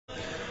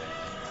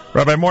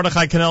Rabbi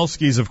Mordechai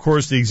Kanelsky is, of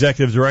course, the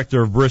executive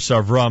director of Bris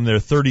Avram. Their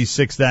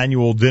 36th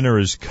annual dinner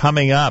is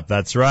coming up.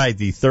 That's right.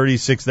 The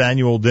 36th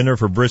annual dinner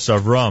for Bris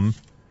Avram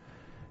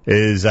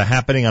is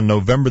happening on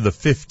November the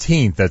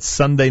 15th. That's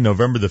Sunday,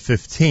 November the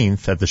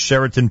 15th at the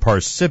Sheraton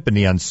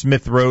Parsippany on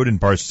Smith Road in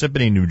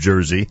Parsippany, New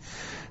Jersey,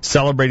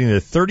 celebrating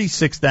the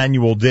 36th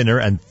annual dinner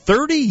and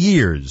 30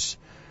 years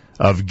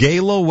of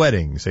gala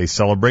weddings, a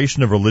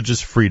celebration of religious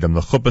freedom.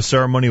 The chuppah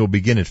ceremony will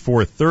begin at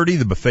 4:30,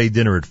 the buffet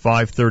dinner at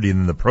 5:30, and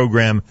then the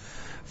program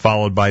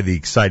followed by the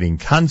exciting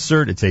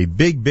concert. It's a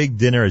big, big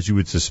dinner, as you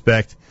would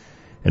suspect,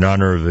 in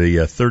honor of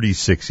the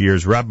 36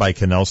 years. Rabbi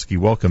Kanelsky,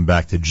 welcome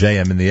back to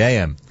JM in the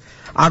AM.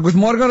 Good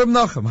morning, Reb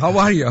Nachum. How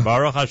are you?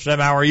 Baruch Hashem,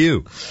 how are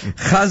you?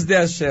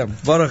 Chasdei Hashem.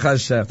 Baruch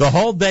Hashem. The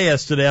whole day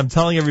yesterday, I'm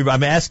telling everybody,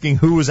 I'm asking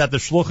who was at the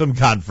Shluchim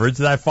conference,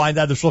 and I find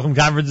out the Shluchim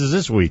conference is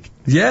this week.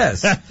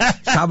 Yes.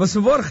 Shabbos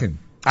Mevorchim.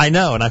 I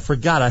know, and I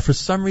forgot. For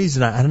some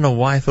reason, I don't know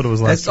why I thought it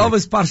was last week. It's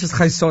always Parshas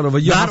Chaisora,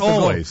 but you not have to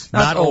always. go.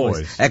 Not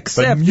always.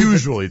 Except but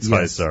usually it's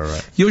Chaisora,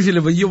 right?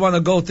 Usually when you want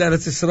to go to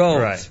Eretz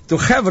Yisrael, right, to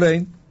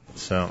Hebron.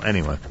 So,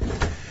 anyway.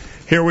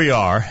 Here we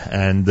are,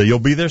 and you'll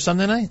be there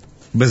Sunday night?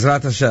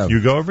 Bezrat Hashem. You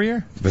go over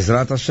here?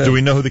 Bezrat Hashem. Do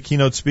we know who the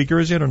keynote speaker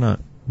is yet or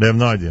not? They have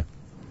no idea.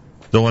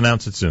 They'll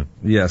announce it soon.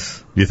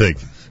 Yes. You think?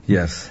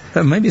 Yes.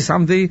 Maybe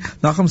someday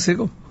Nachum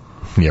Segal.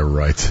 Yeah,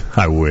 right.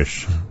 I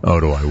wish. Oh,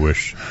 do I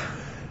wish.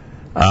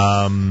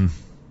 I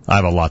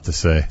have a lot to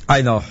say.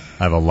 I know.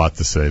 I have a lot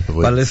to say. But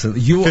listen,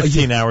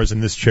 15 hours in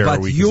this chair a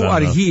week. But you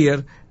are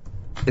here,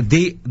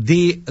 the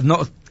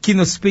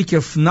keynote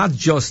speaker not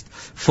just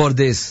for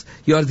this.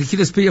 You are the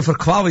keynote speaker for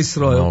Klal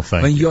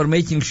Yisrael when you are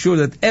making sure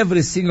that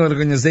every single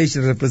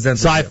organization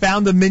represents. So I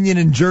found a minyan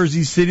in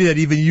Jersey City that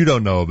even you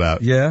don't know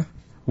about. Yeah.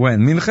 When?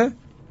 Mincha?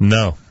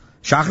 No.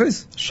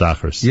 Shachris?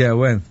 Shachris. Yeah,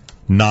 when?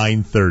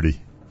 9:30.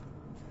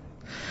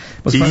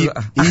 How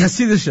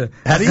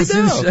do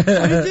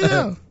you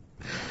know?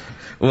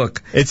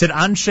 Look. It's at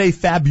Anshe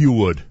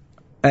Fabuwood.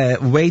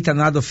 Wait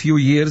another few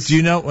years. Do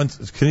you know?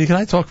 Can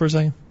I talk for a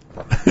second?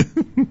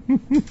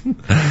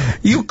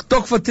 You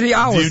talk for 3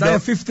 hours. I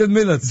have 15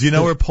 minutes. Do you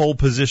know where pole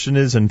position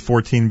is in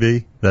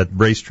 14B, that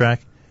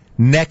racetrack?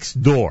 Next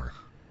door.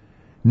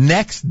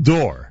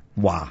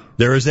 Wow.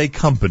 There is a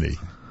company.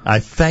 I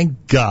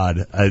thank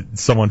God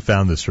someone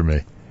found this for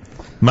me.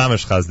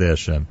 Mamash Chazdei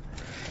Hashem.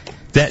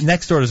 That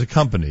next door is a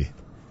company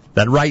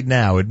that right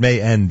now, it may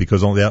end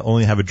because they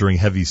only have it during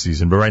heavy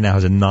season, but right now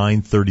has a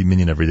 9:30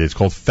 minyan every day. It's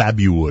called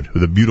Fabuwood,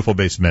 with a beautiful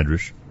base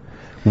medrash.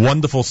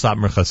 Wonderful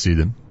Satmar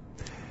Chasidim.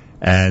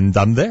 And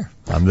I'm there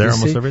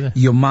almost every day.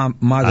 Your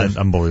mother,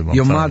 unbelievable.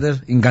 Your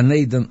mother in Gan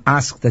Eden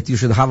asked that you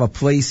should have a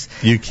place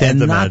you can't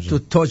and imagine.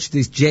 Not to touch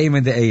this JM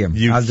and the AM.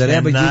 As the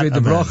Rebbe gave you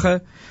the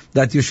bracha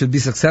that you should be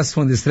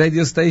successful in this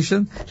radio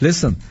station.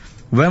 Listen,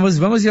 when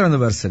was your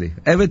anniversary?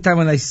 Every time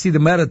when I see the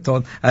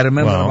marathon, I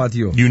remember about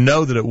you. You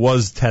know that it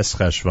was Tes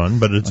Cheshvan,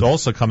 but it's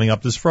also coming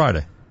up this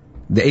Friday.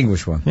 The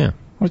English one. Yeah.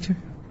 Okay.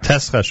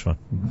 Tes Cheshvan.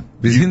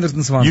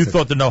 You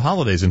thought there are no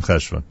holidays in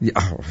Cheshvan. Yeah,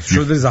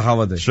 sure there is a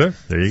holiday. Sure,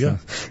 there you go.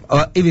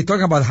 If you're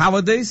talking about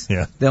holidays,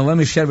 then let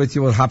me share with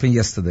you what happened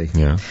yesterday.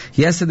 Yeah.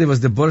 Yesterday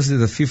was the birthday of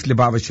the 5th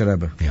Lubavitcher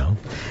Rebbe. Yeah.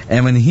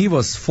 And when he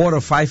was 4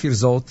 or 5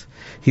 years old,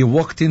 he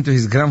walked into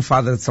his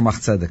grandfather at Tzemach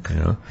Tzedek.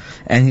 Yeah.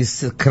 And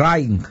he's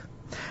crying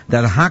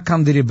that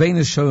Hakam the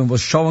Rebbeinu Shalom was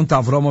shown to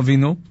Avram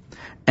Avinu,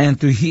 and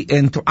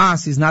to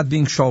us is not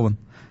being shown.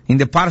 In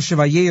the Parsha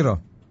Vayera.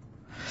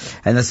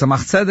 And the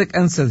Tzemach Tzedek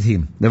answered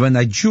him that when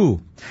a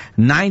Jew,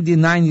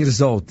 99 years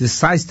old,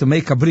 decides to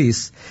make a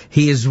bris,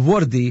 he is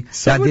worthy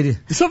Someone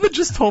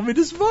just told me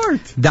this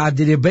vart. That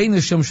the Rebbeinu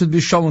Shalom should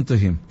be shown to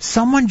him.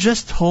 Someone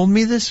just told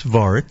me this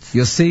vart.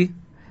 You see?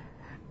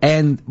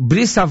 And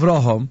Bris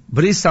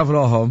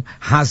Avraham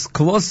has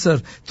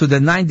closer to the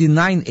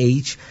 99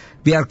 age.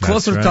 We are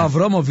closer to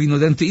Avram Avinu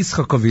than to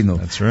Yitzchak Avinu.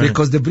 That's right.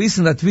 Because the bris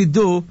that we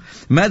do,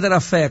 matter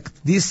of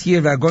fact, this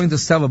year we are going to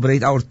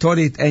celebrate our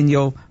 30th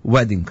annual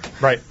wedding.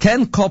 Right.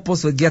 10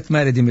 couples will get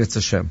married in Yirtzeh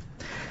Hashem.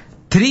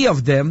 3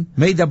 of them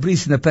made a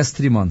bris in the past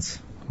 3 months.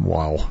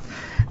 Wow.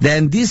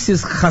 Then this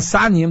is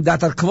Chassanim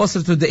that are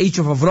closer to the age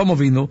of Avram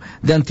Avinu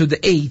than to the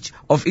age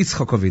of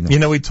Yitzchak Avinu. You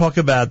know, we talk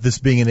about this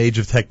being an age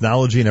of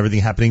technology and everything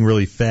happening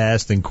really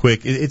fast and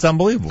quick. It's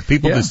unbelievable.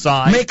 People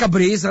decide. Make a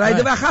bris, right?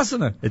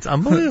 It's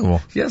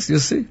unbelievable. Yes, you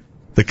see.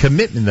 The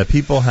commitment that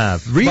people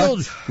have.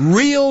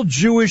 Real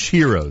Jewish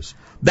heroes.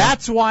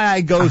 That's why I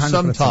go 100%.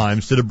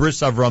 Sometimes to the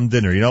Bris Avram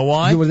dinner. You know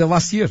why? You were there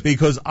last year.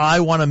 Because I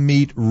want to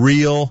meet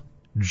real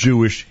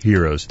Jewish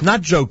heroes.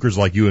 Not jokers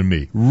like you and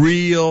me.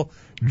 Real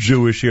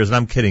Jewish heroes. And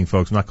I'm kidding,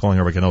 folks. I'm not calling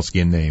Rabbi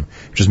Kanelsky a name.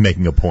 Just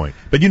making a point.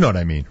 But you know what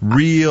I mean.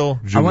 Real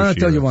Jewish heroes. I want to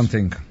tell you one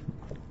thing.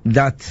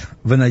 That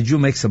when a Jew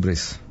makes a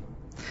bris,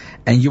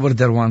 and you were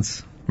there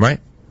once. Right.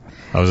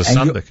 I was a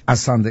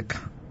Sandik.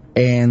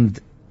 And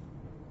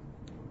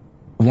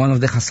one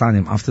of the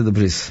Chassanim, after the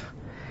bris,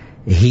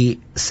 he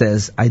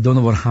says, I don't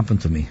know what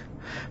happened to me.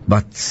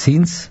 But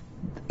since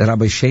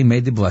Rabbi Shea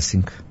made the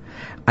blessing,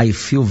 I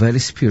feel very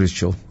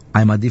spiritual.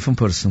 I'm a different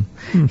person.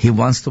 He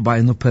wants to buy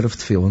a new pair of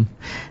tefillin.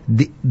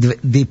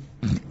 The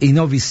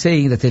we're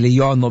saying that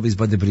Eliyahu Novi is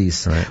by the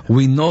bris. Right.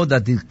 We know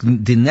that the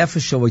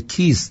nefesh of a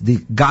kiss, the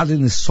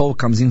godliness soul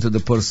comes into the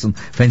person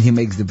when he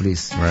makes the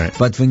bris. Right.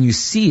 But when you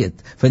see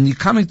it, when you're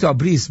coming to a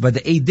bris by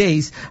the 8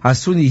 days,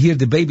 as soon as you hear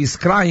the baby is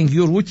crying,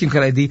 you're looking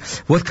already,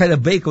 what kind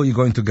of bagel you're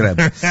going to grab.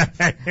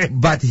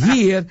 But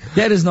here,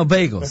 there is no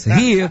bagels.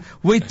 Here,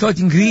 we're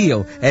talking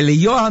real.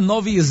 Eliyahu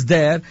Novi is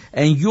there,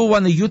 and you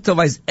want to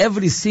utilize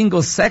every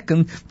single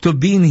second to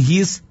be in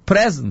his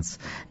presence.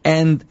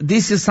 And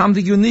this is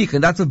something unique,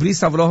 and that's what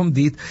Bris Avraham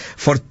did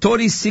for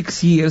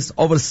 36 years,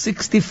 over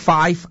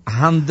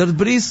 6,500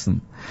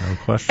 brisen. No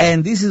question.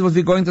 And this is what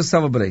we're going to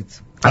celebrate.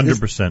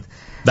 100%.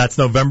 That's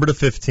November the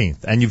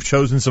 15th. And you've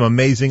chosen some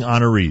amazing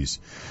honorees.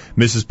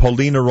 Mrs.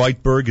 Paulina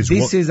Reutberg is...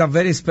 This is a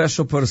very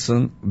special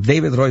person.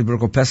 David Reutberg,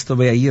 who passed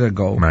away a year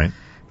ago. Right.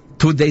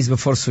 2 days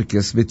before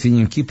Sukkot, between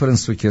Yom Kippur and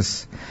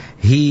Sukkot.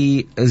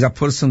 He is a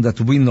person that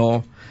we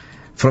know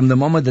from the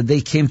moment that they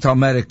came to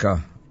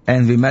America,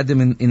 and we met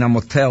them in a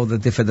motel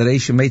that the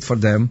Federation made for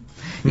them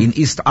in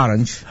East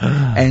Orange.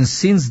 And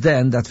since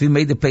then, that we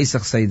made the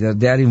Pesach Seder,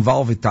 they are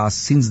involved with us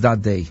since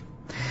that day.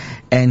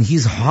 And he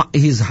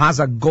has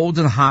a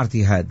golden heart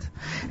he had.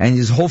 And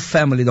his whole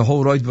family, the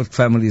whole Reutberg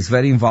family is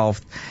very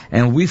involved.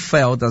 And we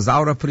felt as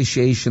our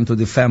appreciation to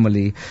the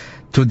family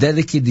to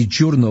dedicate the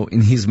journal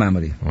in his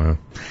memory. Wow.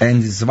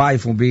 And his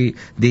wife will be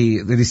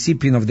the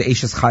recipient of the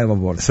Ashes Chayil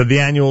Award. So the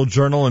annual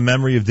journal in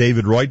memory of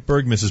David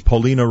Reutberg, Mrs.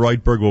 Paulina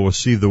Reutberg will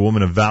receive the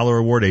Woman of Valor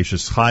Award,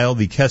 Ashes Chayil,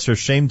 the Kesser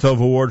Shem Tov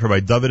Award,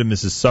 Rabbi David and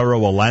Mrs. Sarah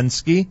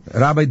Walansky.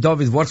 Rabbi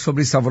David works for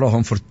Bris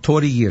Avraham for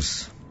 30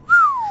 years.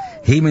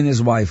 Him and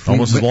his wife.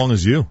 Almost as long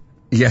as you.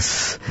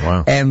 Yes.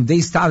 Wow. And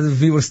they started,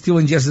 we were still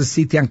in Jersey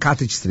City on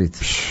Cottage Street.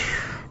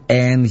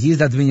 And he's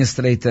the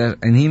administrator,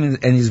 and him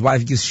and his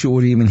wife gives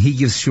shurim, and he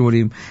gives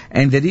shurim,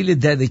 and they're really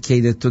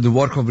dedicated to the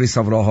work of Bris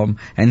Avraham.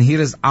 And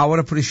here is our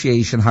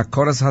appreciation,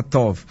 Hakoras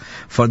Hatov,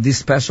 for this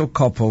special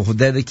couple who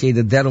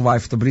dedicated their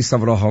life to Bris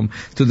Avraham,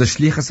 to the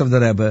Shlichus of the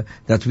Rebbe,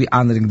 that we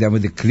honoring them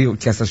with the Klil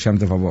Kesser Shem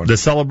Tov Award. The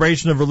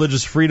Celebration of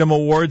Religious Freedom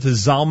Award to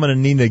Zalman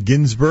and Nina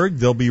Ginsburg.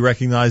 They'll be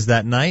recognized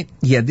that night.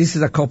 Yeah, this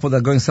is a couple that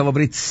are going to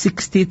celebrate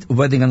 60th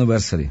wedding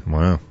anniversary.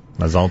 Wow.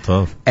 Mazal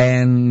Tov.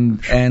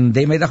 And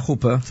they made a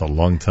chuppah. It's a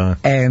long time.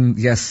 And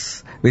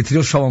yes, with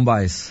real shalom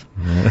bayis.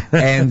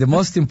 And the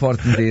most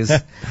important is,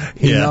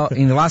 you know,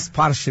 in the last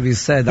parsha we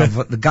said,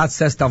 God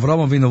says to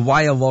Avraham Avinu,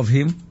 why I love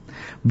him?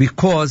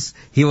 Because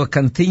he will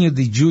continue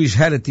the Jewish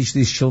heritage to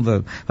his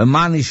children. But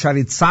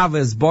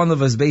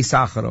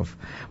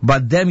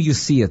them you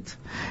see it.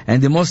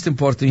 And the most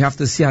important, you have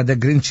to see how the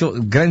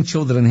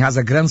grandchildren, he has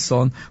a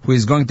grandson who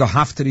is going to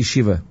Haftar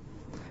Yeshiva.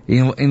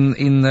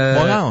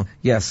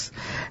 Yes.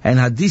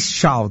 And this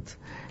child,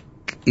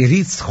 he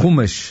reads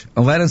Chumash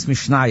and learns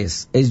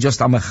Mishnayos. It's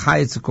just a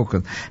mechayet to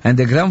cook. And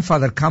the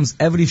grandfather comes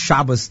every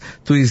Shabbos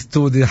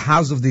to the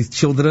house of the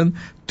children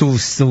to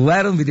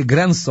learn with the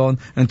grandson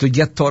and to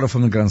get Torah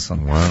from the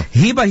grandson. Wow.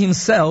 He by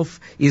himself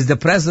is the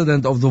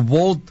president of the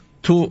World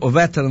Tour of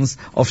Veterans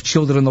of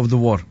Children of the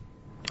War.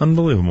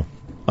 Unbelievable.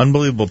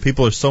 Unbelievable.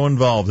 People are so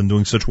involved in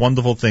doing such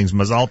wonderful things.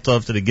 Mazal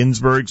Tov to the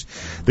Ginsburgs.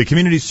 The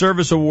Community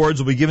Service Awards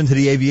will be given to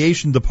the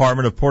Aviation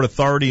Department of Port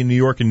Authority in New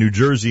York and New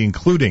Jersey,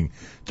 including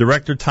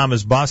Director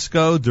Thomas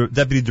Bosco,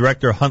 Deputy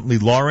Director Huntley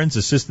Lawrence,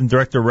 Assistant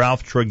Director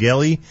Ralph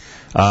Trogelli,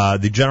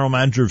 the General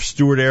Manager of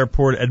Stewart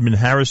Airport, Edmund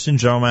Harrison,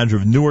 General Manager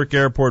of Newark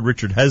Airport,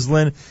 Richard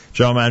Heslin,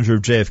 General Manager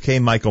of JFK,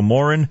 Michael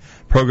Morin,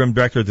 Program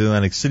Director at the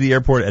Atlantic City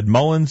Airport, Ed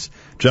Mullins,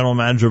 General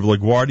Manager of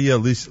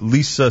LaGuardia,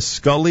 Lisa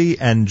Scully,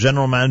 and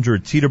General Manager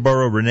at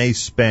Teterboro, Renee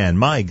Spann.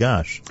 My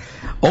gosh.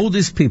 All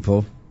these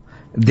people...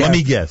 Let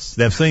me guess.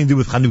 They have something to do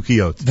with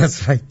Chanukiot.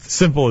 That's right.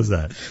 Simple as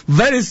that.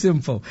 Very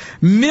simple.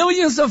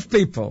 Millions of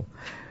people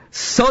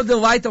saw the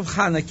light of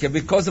Hanukkah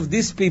because of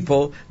these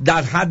people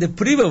that had the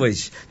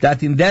privilege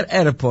that in their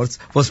airports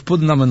was put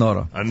in a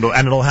menorah.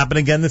 And it'll happen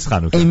again this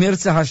Hanukkah.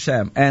 Emirza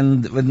Hashem.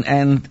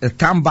 And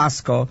Tom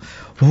Basco,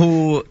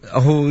 who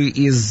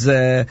is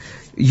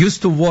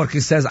used to work, he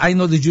says, I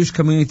know the Jewish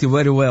community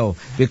very well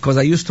because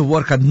I used to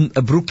work at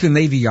Brooklyn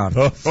Navy Yard.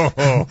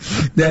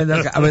 Then,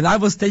 when I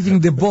was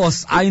taking the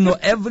bus, I know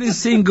every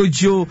single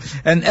Jew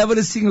and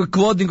every single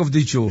clothing of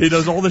the Jew. He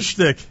does all the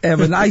shtick. And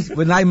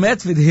when I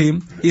met with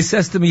him, he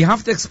says to me, you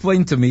have to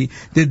explain to me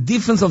the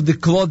difference of the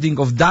clothing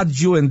of that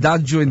Jew and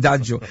that Jew and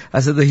that Jew. I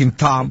said to him,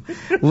 Tom,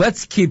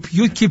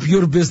 you keep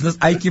your business,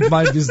 I keep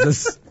my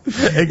business.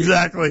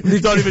 Exactly.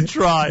 Don't even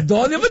try.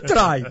 Don't even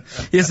try.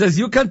 He says,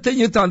 you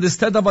continue to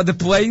understand about the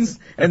planes,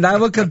 and I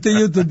will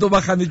continue to do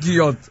my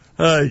Chanukiyot.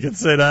 You can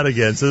say that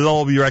again. So they'll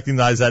all be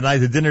recognized that night.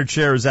 The dinner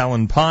chair is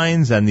Alan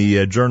Pines, and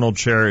the journal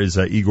chair is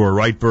Igor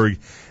Reitberg,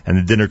 and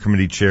the dinner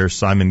committee chair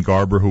Simon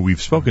Garber, who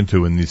we've spoken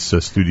to in this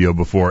studio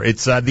before.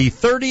 It's the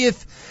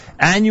 30th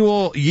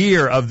annual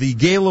year of the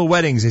Gala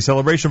Weddings, a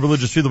celebration of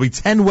religious freedom. There'll be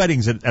 10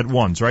 weddings at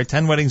once, right?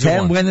 10 weddings at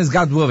once. 10 weddings,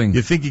 God willing.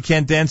 You think you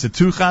can't dance at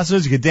 2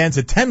 chasnas? You can dance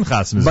at 10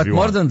 chasnas But if you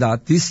more want. than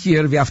that, this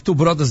year we have 2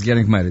 brothers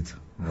getting married.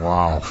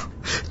 Wow.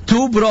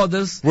 Two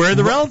brothers. Where are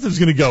the relatives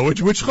going to go? Which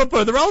chuppah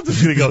are the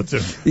relatives going to go to?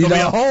 There'll be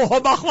a whole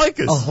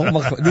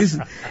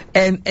machlekes.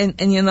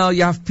 And you know,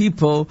 you have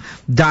people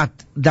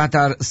that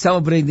are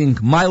celebrating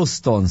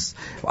milestones.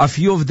 A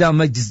few of them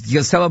are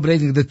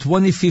celebrating the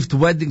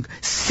 25th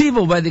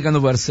civil wedding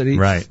anniversary.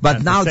 Right. But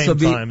at now the it's same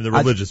time, the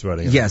religious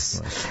wedding.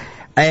 Yes. Right.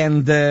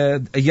 And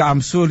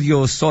I'm sure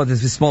you saw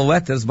this with small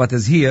letters, but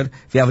as here,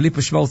 we have Lipa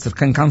Schmelzer,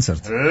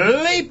 concert.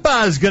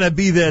 Lipa is going to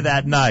be there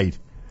that night.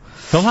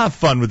 He'll have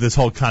fun with this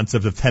whole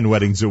concept of 10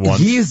 weddings at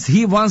once.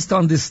 He wants to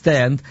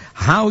understand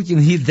how can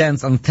he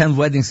dance on 10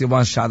 weddings in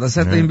one shot. I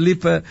said to him,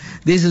 Lipa,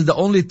 this is the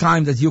only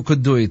time that you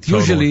could do it.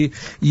 Totally.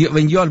 Usually,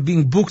 when you are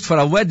being booked for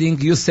a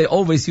wedding, you say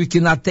always you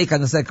cannot take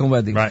on a second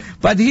wedding. Right.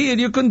 But here,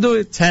 you can do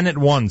it. 10 at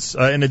once.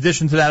 In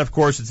addition to that, of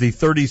course, it's the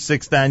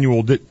 36th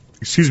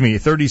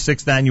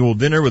annual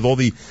dinner with all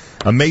the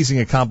amazing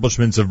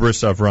accomplishments of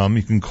Bris Avram.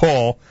 You can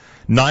call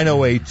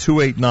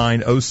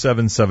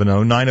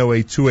 908-289-0770,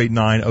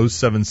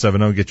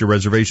 908-289-0770. Get your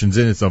reservations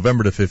in. It's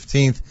November the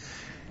 15th.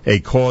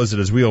 A cause that,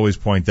 as we always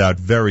point out,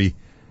 very,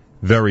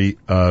 very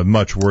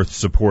much worth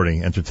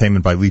supporting.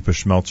 Entertainment by Lipa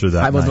Schmelzer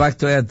that night. I would like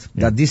to add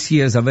that this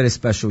year is a very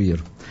special year.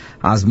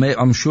 As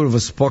I'm sure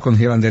was spoken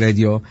here on the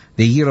radio,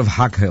 the year of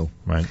Hakhel.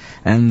 Right.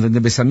 And when the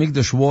Beis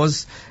HaMikdash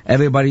was,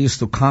 everybody used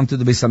to come to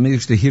the Beis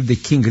HaMikdash to hear the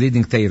king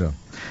reading Torah.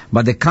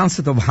 But the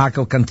concept of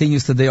Hakhel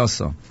continues today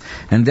also.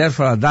 And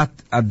therefore, at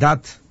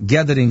that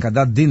gathering, at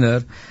that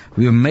dinner,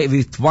 we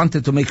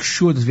wanted to make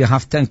sure that we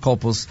have 10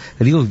 couples,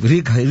 real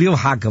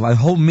Hakhel, a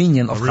whole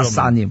minyan of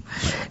Hassanim.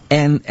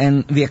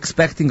 And we're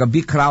expecting a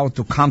big crowd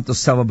to come to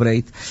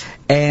celebrate.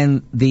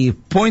 And the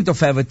point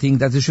of everything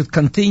that they should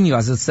continue,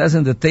 as it says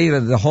in the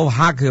Torah, the whole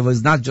Hakhel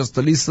is not just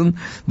to listen,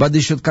 but they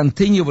should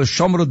continue with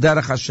Shomru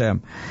Derech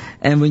Hashem.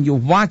 And when you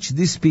watch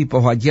these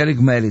people who are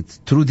getting married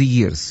through the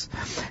years,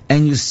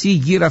 and you see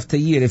year after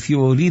year, if you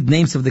will read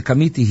names of the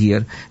committee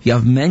here, you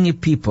have many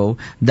people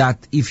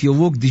that, if you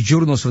look the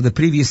journals of the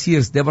previous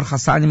years, they were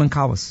Hassanim and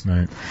Kawas.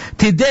 Right.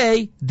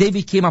 Today, they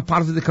became a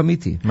part of the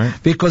committee. Right.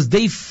 Because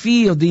they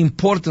feel the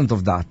importance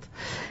of that.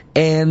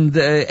 And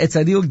it's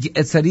a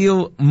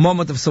real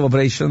moment of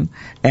celebration,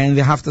 and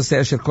we have to say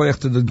Asher Koyach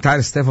to the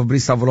entire staff of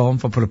Bris Avram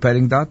for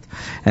preparing that,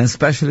 and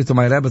especially to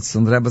my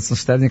Rebbetzin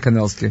Sterling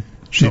Kanelsky.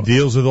 She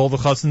deals with all the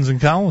chassans and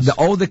cows.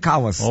 All the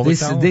cows.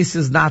 This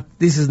is not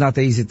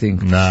an easy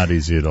thing. Not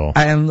easy at all.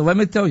 And let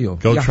me tell you,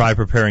 try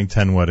preparing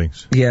 10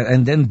 weddings. Yeah,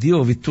 and then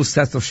deal with 2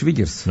 sets of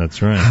shvigers.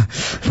 That's right.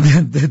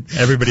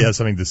 Everybody has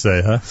something to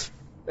say, huh?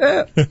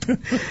 When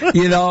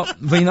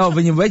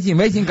you're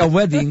making a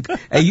wedding,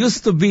 it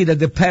used to be that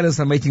the parents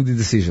are making the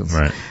decisions.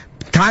 Right.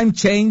 Time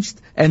changed,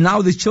 and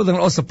now the children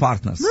are also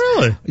partners.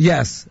 Really?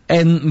 Yes.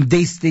 And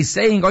they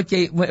saying,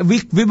 okay,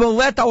 we will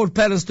let our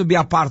parents to be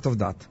a part of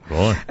that.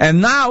 Boy.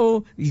 And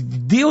now,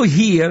 deal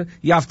here,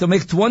 you have to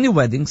make 20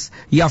 weddings,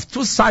 you have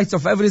 2 sites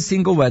of every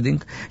single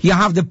wedding, you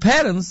have the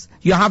parents,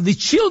 you have the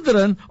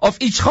children of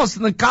each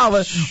chosn and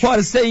kala who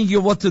are saying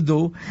you what to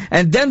do,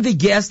 and then the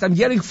guest, I'm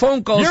getting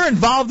phone calls. You're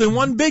involved in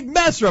one big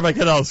mess, Rabbi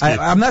Kanelsky.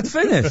 I'm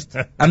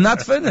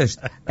not finished.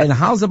 And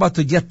how's about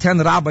to get 10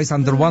 rabbis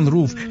under one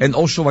roof, and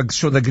also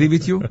should agree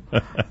with you?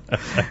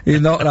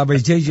 Rabbi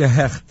J.J.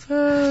 Hecht,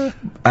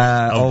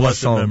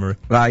 blessed memory.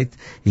 Right?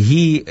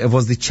 He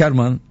was the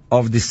chairman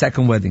of the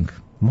second wedding.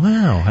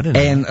 Wow, I didn't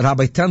know. And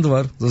Rabbi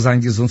Tendler, so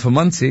sein Gesund von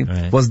Muncie,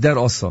 was there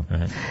also.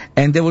 Right.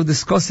 And they were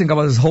discussing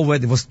about his whole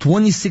wedding. It was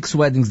 26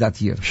 weddings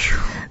that year.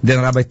 Then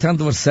Rabbi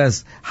Tendler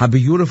says, how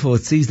beautiful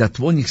it is that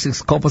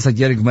 26 couples are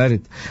getting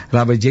married.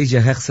 Rabbi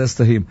J.J. Hecht says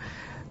to him,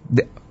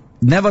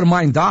 never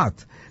mind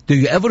that. Do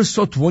you ever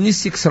saw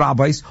 26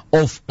 rabbis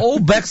of all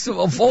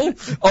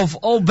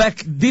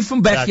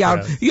different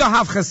backyard? You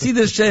have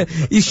Hasidic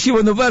Yeshiva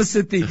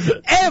University,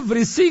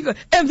 every single,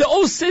 and they're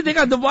all sitting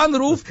under one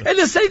roof, and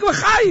they're saying,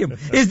 L'chaim,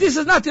 this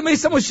is not the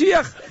Mesa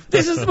Moshiach,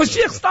 this is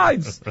Moshiach's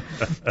times.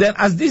 Then,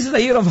 as this is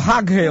the year of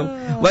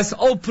Hakhel, let's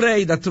all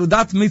pray that through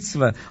that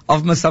mitzvah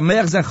of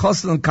Mesameach and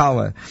Chosn and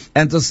Kala,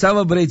 and to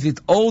celebrate with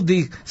all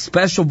the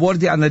special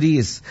worthy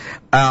honorees,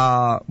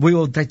 we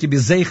will take a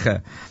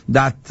bezeicha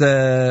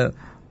that,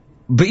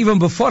 but even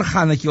before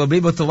Chanukah, you'll be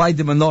able to light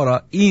the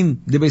menorah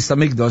in the Beis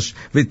HaMikdash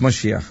with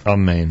Mashiach.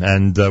 Amen.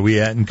 And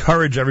we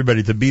encourage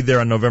everybody to be there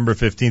on November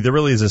 15th. There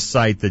really is a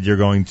sight that you're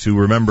going to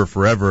remember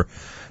forever.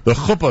 The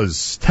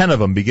chuppahs, 10 of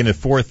them, begin at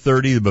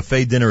 4:30. The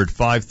buffet dinner at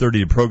 5:30.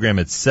 The program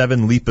at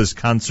 7. Lipa's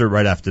concert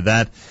right after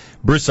that.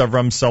 Bris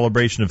Avram's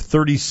celebration of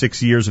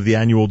 36 years of the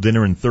annual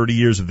dinner and 30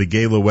 years of the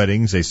gala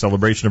weddings. A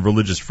celebration of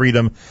religious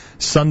freedom.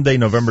 Sunday,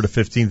 November the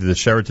 15th at the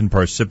Sheraton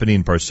Parsippany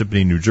in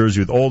Parsippany, New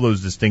Jersey, with all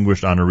those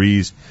distinguished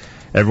honorees.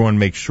 Everyone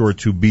make sure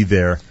to be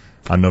there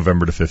on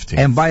November the 15th.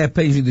 And buy a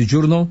page in the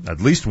journal.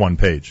 At least one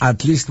page.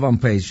 At least one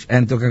page.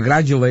 And to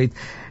congratulate.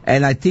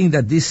 And I think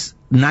that these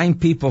 9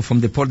 people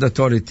from the Port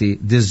Authority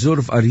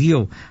deserve a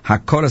real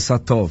Hakora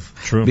Satov.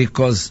 True.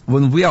 Because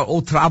when we are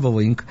all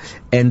traveling,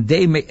 and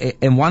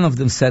and one of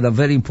them said a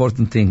very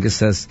important thing. He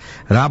says,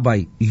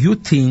 Rabbi, you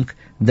think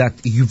that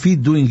if we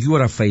doing you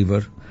a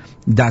favor,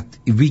 that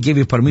we gave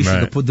you permission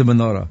Right. to put the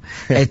menorah.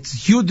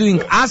 It's you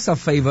doing us a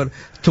favor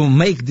to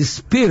make the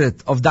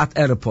spirit of that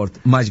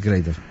airport much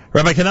greater.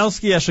 Rabbi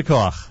Kanelsky,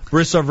 Eshikoach,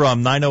 Bris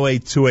Avram,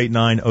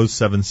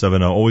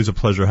 908-289-0770. Always a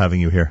pleasure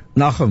having you here.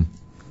 Nachum,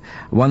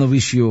 I want to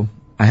wish you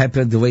a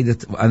happy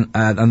belated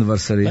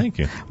anniversary. Thank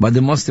you. But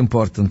the most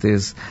important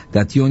is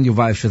that you and your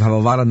wife should have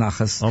a vara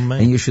nachas,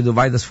 Amen. and you should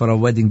invite us for a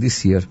wedding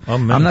this year.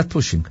 Amen. I'm not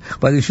pushing,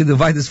 but you should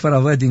invite us for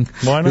a wedding.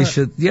 Why We not?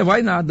 should, yeah,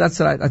 why not? That's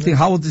right. I think,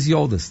 how old is the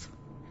oldest?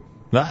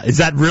 Is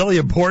that really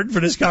important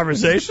for this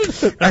conversation?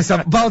 That's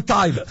about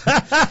time.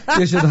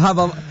 You should have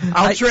a...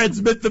 I'll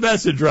transmit the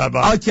message,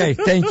 Rabbi. Okay,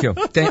 thank you.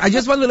 I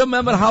just want to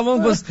remember how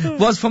long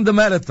was from the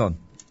marathon.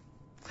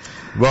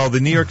 Well, the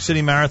New York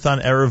City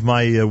Marathon era of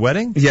my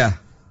wedding Yeah.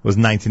 was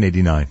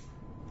 1989.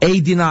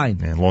 89.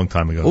 Man, a long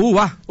time ago.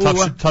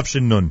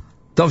 Tufshin Nun.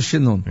 Tov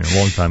Shinun. Yeah, a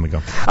long time ago.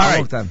 All A right.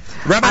 long time.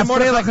 Rabbi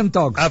Freilich and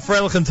Tog.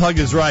 Freilich and Tug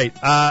is right.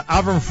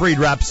 Avram Fried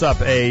wraps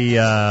up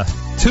a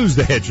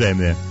Tuesday at Jam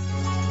there.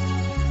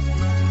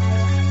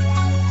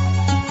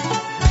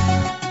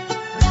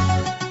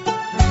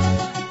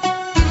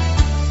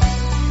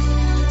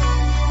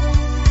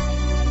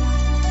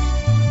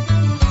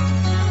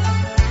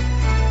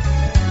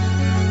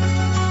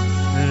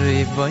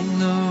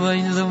 Riboynu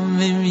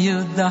oilumim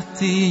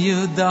yudati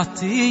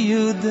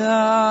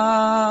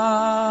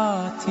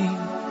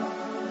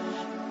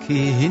Ki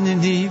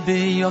hineni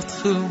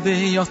beyotchu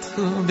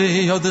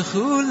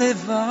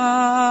levad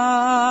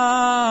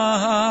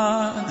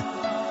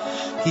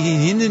Ki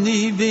hineni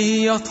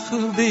beyotchu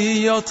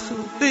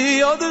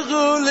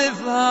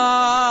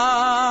levad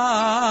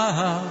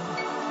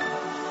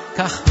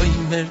Kach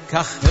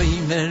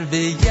hoimer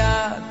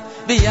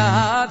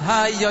beyad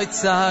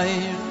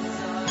hayotzayr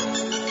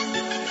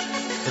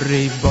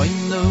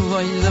Riboynu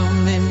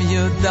oilumim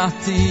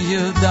yudati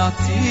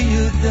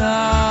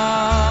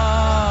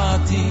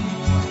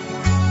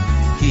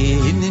Ki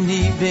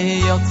hineni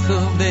beyotchu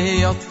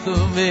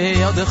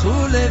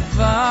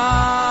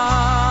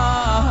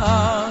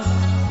levad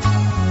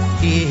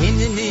Ki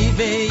hineni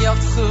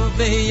beyotchu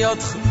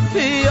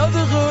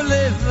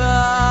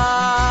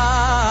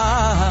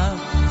levad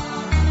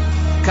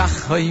Kach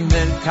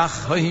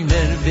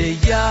hoimer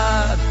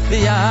beyad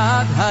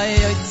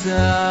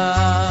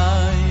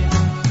hayotzay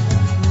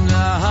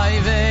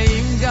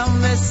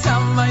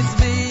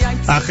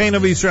Achenu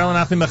B'Yisrael and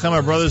Achim Lechem,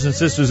 our brothers and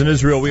sisters in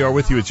Israel, we are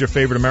with you. It's your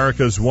favorite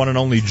America's one and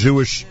only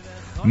Jewish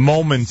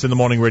Moments in the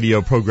Morning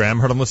radio program.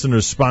 Heard on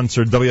listeners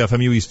sponsored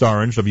WFMU East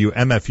Orange,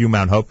 WMFU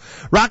Mount Hope,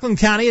 Rockland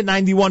County at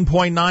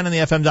 91.9 on the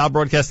FM dial,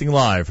 broadcasting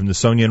live from the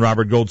Sonia and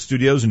Robert Gold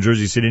Studios in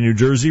Jersey City, New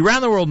Jersey,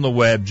 around the world on the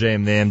web,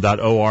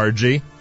 jmnam.org.